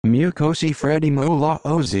Mukosi Freddy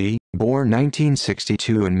Mulaudzi, born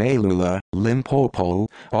 1962 in Malula, Limpopo,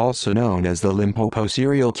 also known as the Limpopo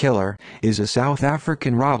serial killer, is a South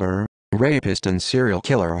African robber, rapist and serial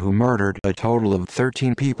killer who murdered a total of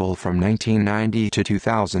 13 people from 1990 to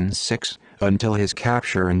 2006, until his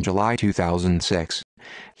capture in July 2006.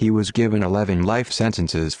 He was given 11 life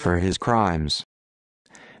sentences for his crimes.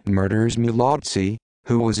 Murders Mulaudzi,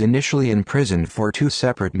 who was initially imprisoned for 2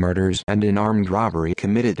 separate murders and an armed robbery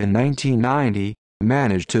committed in 1990,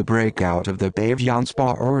 managed to break out of the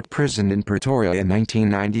Bavyanspa prison in Pretoria in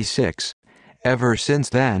 1996. Ever since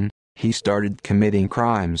then, he started committing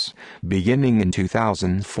crimes, beginning in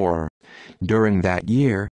 2004. During that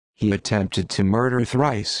year, he attempted to murder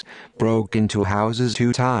thrice, broke into houses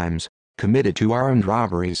 2 times, committed 2 armed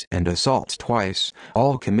robberies and assaults twice,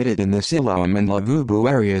 all committed in the Siloam and Lavubu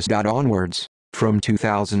areas. Onwards, from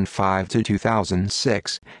 2005 to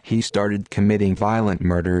 2006, he started committing violent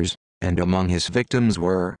murders, and among his victims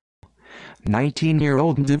were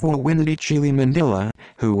 19-year-old Ndivowinity Chili Mandela,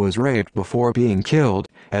 who was raped before being killed,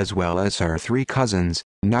 as well as her 3 cousins,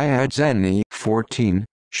 Nyadzeni, 14,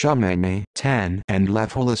 Shumene, 10, and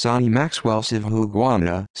Lefolasani Maxwell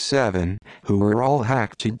Sivhugwana, 7, who were all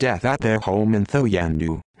hacked to death at their home in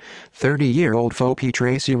Thohoyandou. 30-year-old Fopi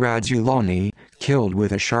Tracy Radzulani, killed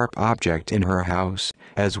with a sharp object in her house,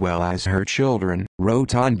 as well as her children,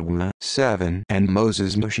 Rotondwa, 7, and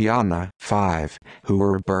Moses Mushiana, 5, who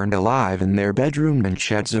were burned alive in their bedroom in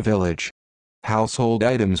Shedza village. Household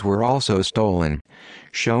items were also stolen.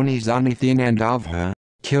 Shoni Zanithinandavha,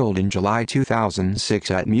 killed in July 2006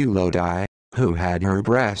 at Mulaudzi, who had her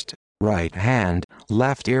breast, right hand,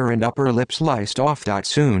 left ear and upper lip sliced off.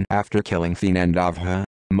 Soon after killing Thinandavha,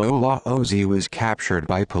 Mulaudzi was captured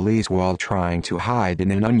by police while trying to hide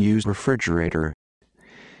in an unused refrigerator.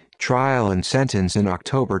 Trial and sentence in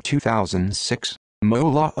October 2006.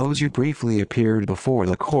 Mulaudzi briefly appeared before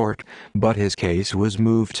the court, but his case was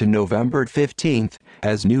moved to November 15,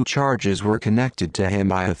 as new charges were connected to him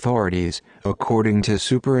by authorities, according to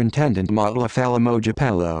Superintendent Motlafela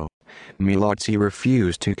Mojapelo. Mulaudzi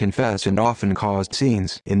refused to confess and often caused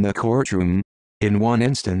scenes in the courtroom, in one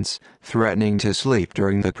instance, threatening to sleep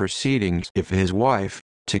during the proceedings if his wife,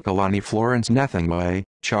 Tikalani Florence Nethingwe,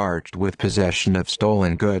 charged with possession of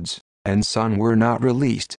stolen goods, and son were not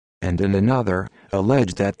released, and in another,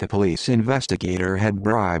 alleged that the police investigator had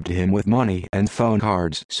bribed him with money and phone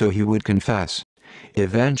cards so he would confess.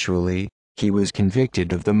 Eventually, he was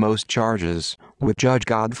convicted of the most charges, with Judge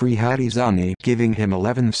Godfrey Hadizani giving him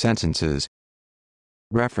 11 sentences.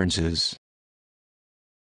 References